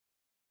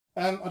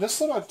I just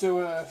thought I'd do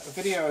a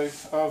video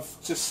of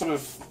just sort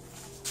of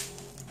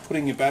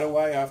putting your bat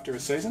away after a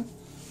season.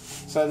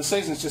 So the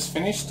season's just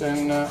finished,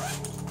 and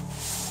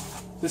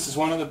this is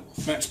one of the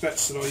match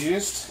bats that I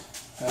used,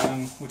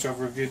 which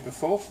I've reviewed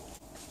before.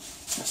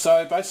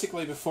 So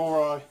basically,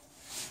 before I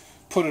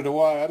put it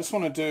away, I just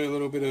want to do a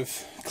little bit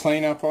of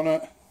clean up on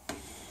it,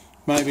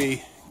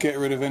 maybe get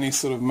rid of any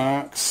sort of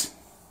marks,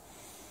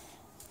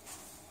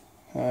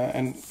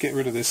 and get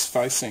rid of this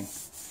facing.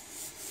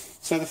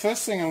 So the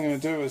first thing I'm going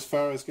to do as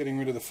far as getting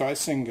rid of the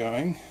facing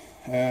going,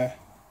 is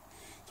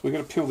we've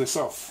got to peel this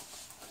off.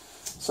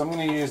 So I'm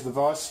going to use the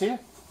vise here.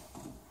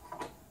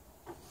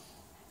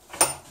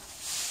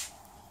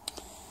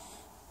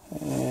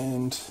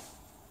 And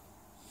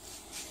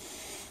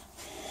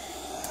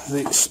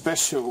the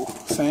special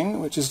thing,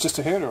 which is just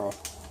a hairdryer.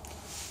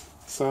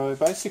 So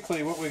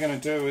basically what we're going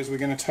to do is we're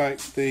going to take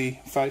the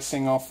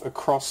facing off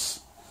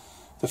across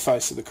the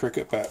face of the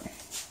cricket bat.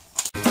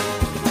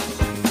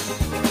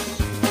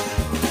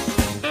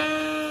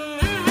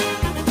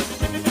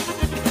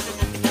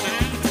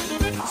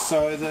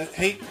 So the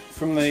heat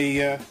from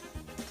the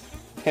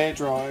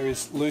hairdryer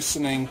is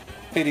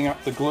heating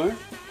up the glue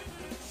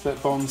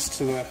that bonds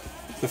to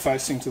the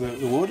facing to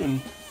the wood,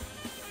 and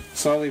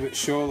slowly but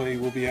surely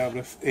we'll be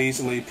able to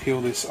easily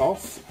peel this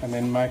off and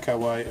then make our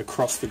way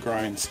across the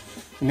grains.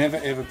 Never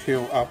ever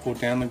peel up or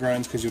down the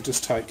grains, because you'll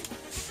just take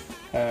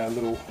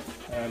little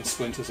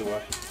splinters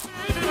away.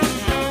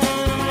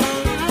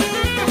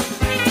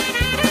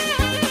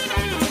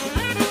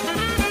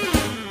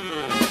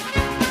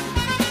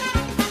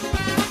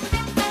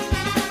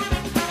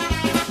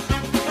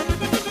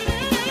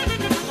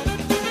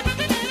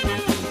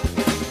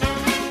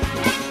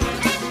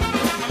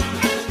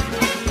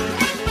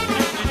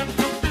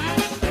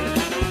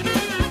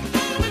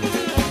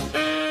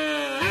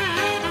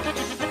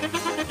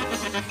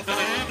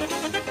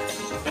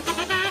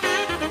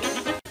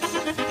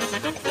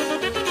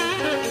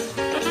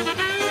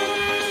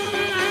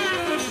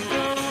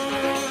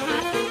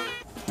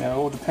 Now it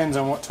all depends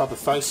on what type of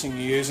facing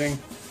you're using.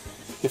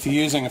 If you're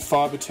using a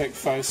Fibertech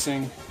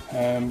facing,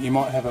 you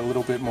might have a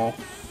little bit more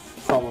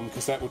problem,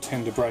 because that will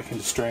tend to break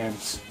into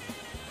strands.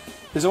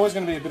 There's always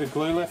going to be a bit of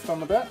glue left on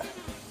the bat.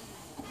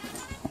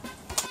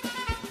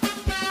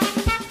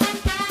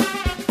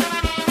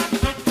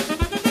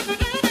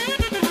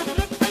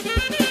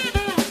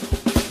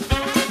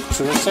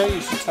 So they say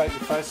you should take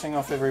your facing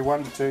off every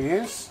 1 to 2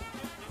 years,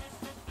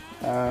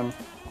 but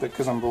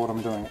because I'm bored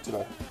I'm doing it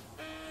today.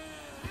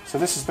 So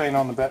this has been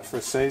on the bat for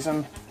a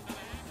season,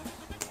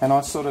 and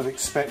I sort of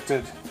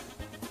expected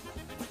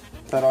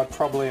that I'd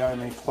probably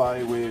only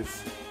play with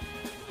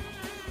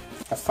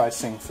a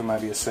facing for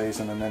maybe a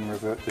season and then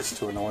revert this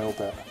to an oil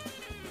bat.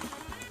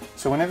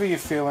 So whenever you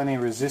feel any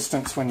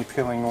resistance when you're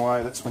peeling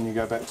away, that's when you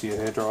go back to your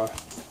hairdryer.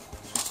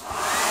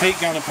 Heat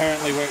gun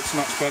apparently works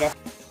much better.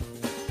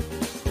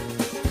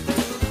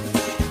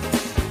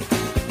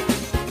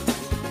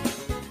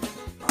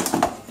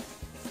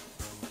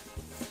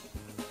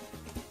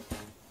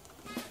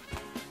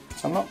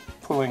 So I'm not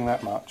pulling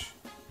that much,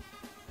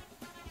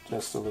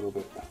 just a little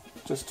bit.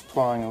 Just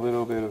applying a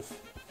little bit of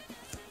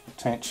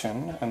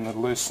tension, and the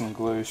loosened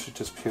glue should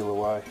just peel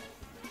away.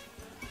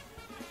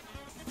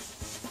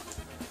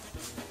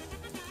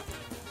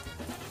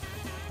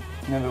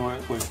 Never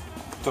work with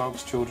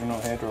dogs, children or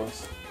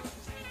hairdryers.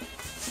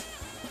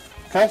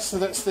 Okay, so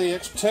that's the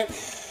X-Protect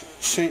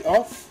sheet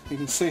off. You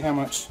can see how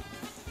much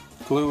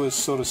glue has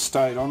sort of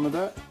stayed on the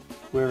bat,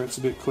 where it's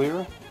a bit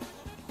clearer,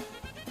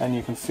 and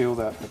you can feel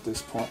that at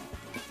this point.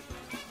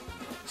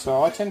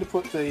 So I tend to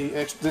put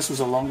this was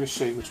a longer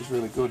sheet, which was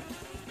really good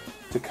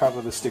to cover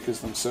the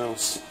stickers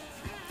themselves.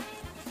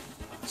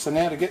 So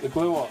now to get the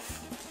glue off.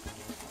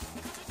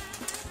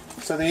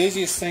 So the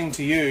easiest thing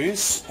to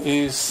use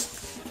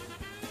is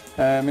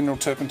mineral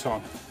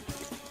turpentine,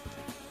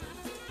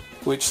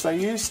 which they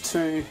use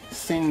to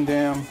thin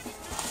down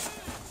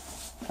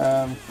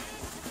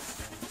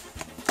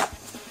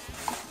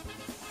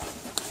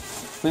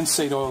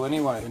linseed oil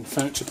anyway in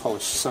furniture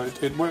polish. So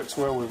it works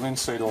well with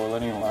linseed oil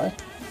anyway.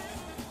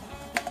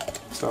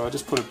 So I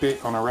just put a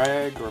bit on a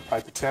rag or a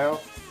paper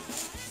towel,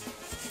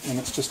 and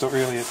it's just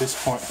really, at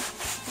this point,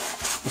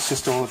 it's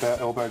just all about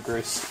elbow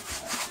grease.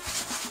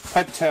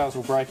 Paper towels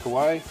will break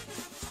away.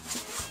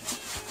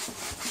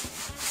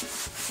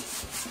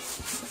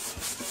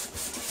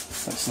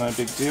 That's no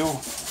big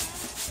deal.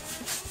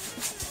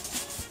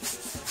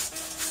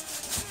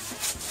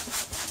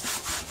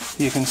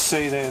 You can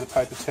see there the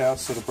paper towel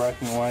sort of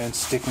breaking away and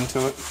sticking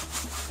to it.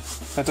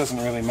 That doesn't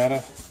really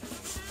matter.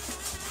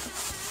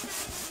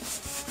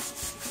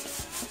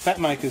 Bat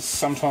makers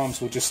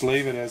sometimes will just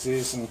leave it as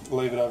is and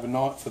leave it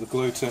overnight for the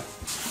glue to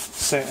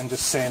set and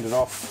just sand it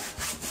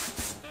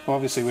off. Well,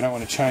 obviously we don't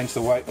want to change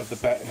the weight of the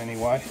bat in any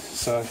way,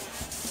 so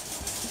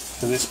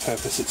for this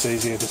purpose it's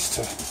easier just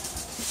to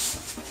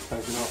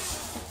take it off.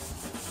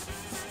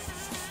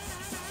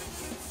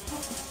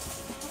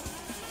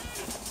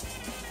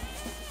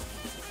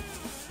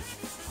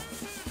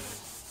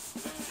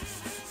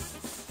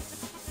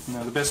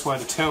 Now the best way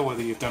to tell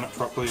whether you've done it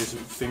properly is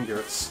with your finger.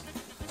 It's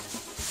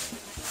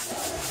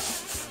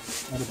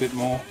add a bit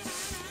more.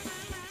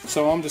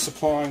 So I'm just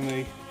applying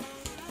the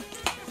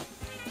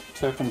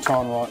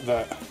turpentine like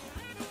that.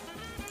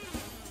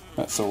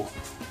 That's all,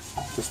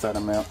 just that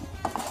amount.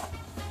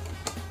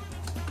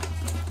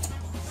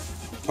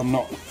 I'm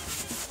not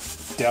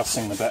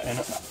dousing the bat in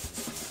it.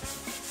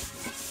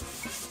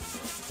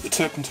 The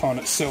turpentine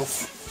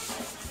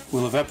itself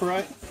will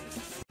evaporate.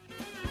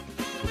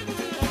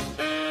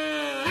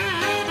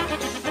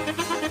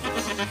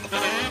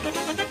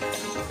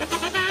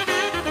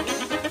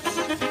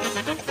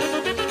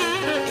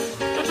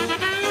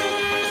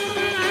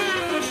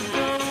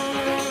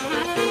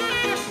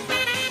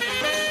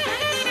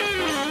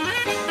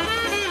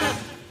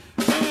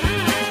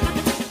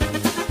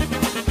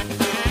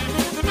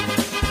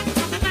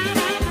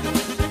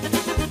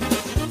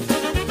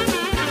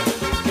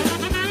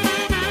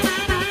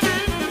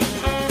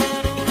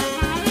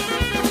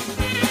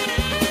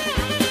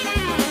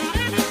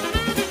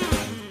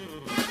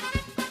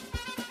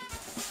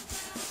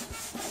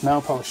 Nail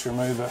polish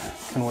remover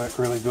can work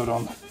really good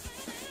on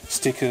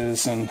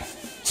stickers and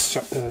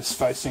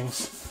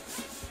spacings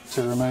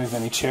to remove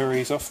any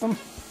cherries off them.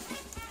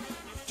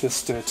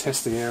 Just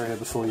test the area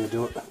before you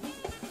do it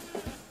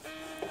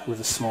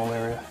with a small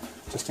area,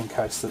 just in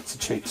case that's a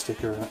cheap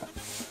sticker and it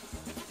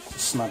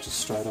just smudges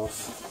straight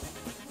off.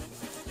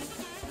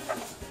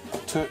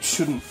 Terp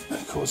shouldn't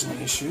cause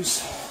any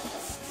issues.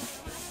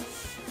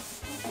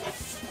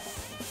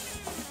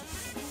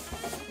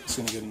 Just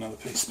going to get another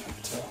piece of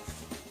paper towel.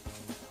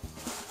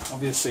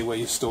 Obviously where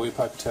you store your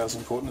paper towel is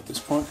important at this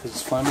point because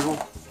it's flammable.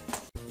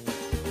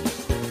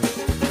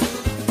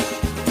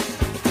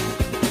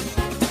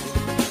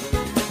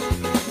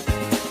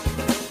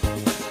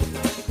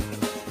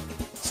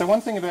 So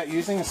one thing about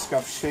using a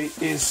scuff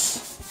sheet is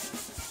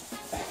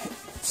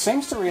it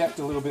seems to react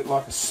a little bit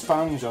like a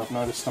sponge. I've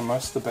noticed on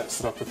most of the bats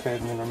that I've prepared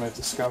and then removed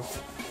the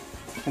scuff.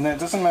 And that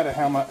doesn't matter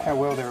how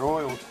well they're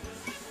oiled.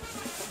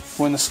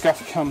 When the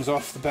scuff comes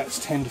off, the bats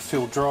tend to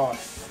feel dry.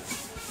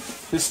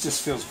 This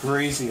just feels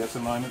greasy at the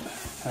moment,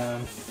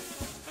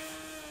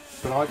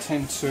 but I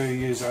tend to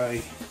use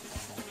a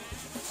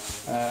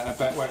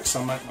bat wax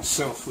I make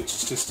myself, which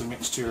is just a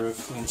mixture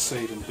of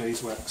linseed and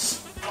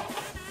beeswax.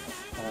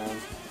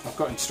 I've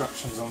got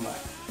instructions on the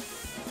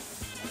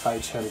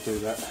page how to do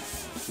that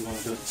if you want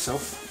to do it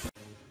yourself.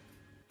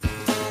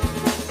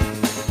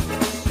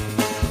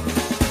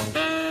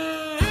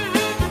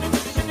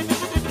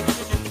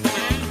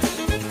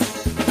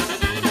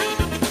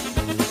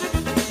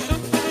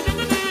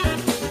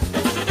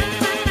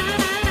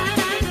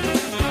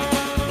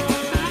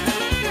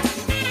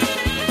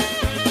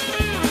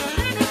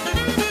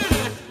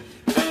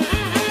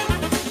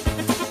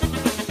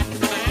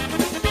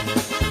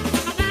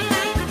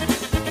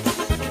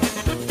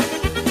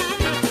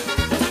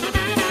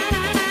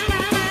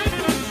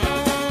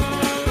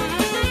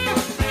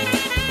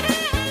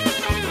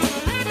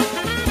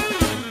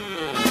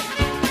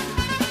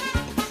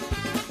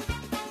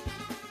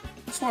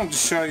 I wanted to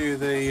show you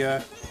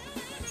the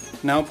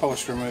nail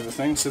polish remover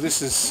thing. So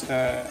this is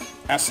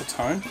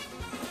acetone,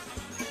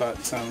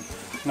 but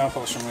nail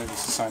polish remover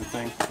is the same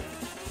thing.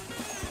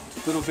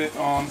 A little bit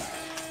on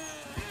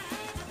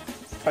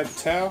paper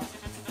towel,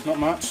 not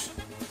much.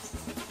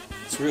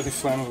 It's really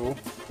flammable.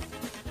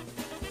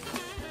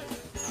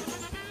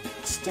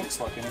 It stinks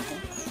like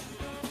anything.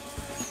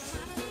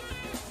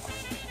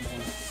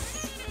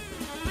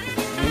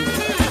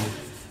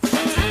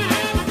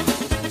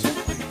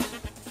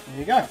 There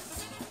you go.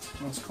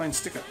 Nice clean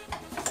sticker.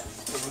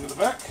 Have a look at the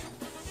back.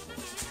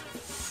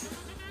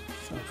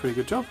 Done a pretty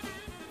good job.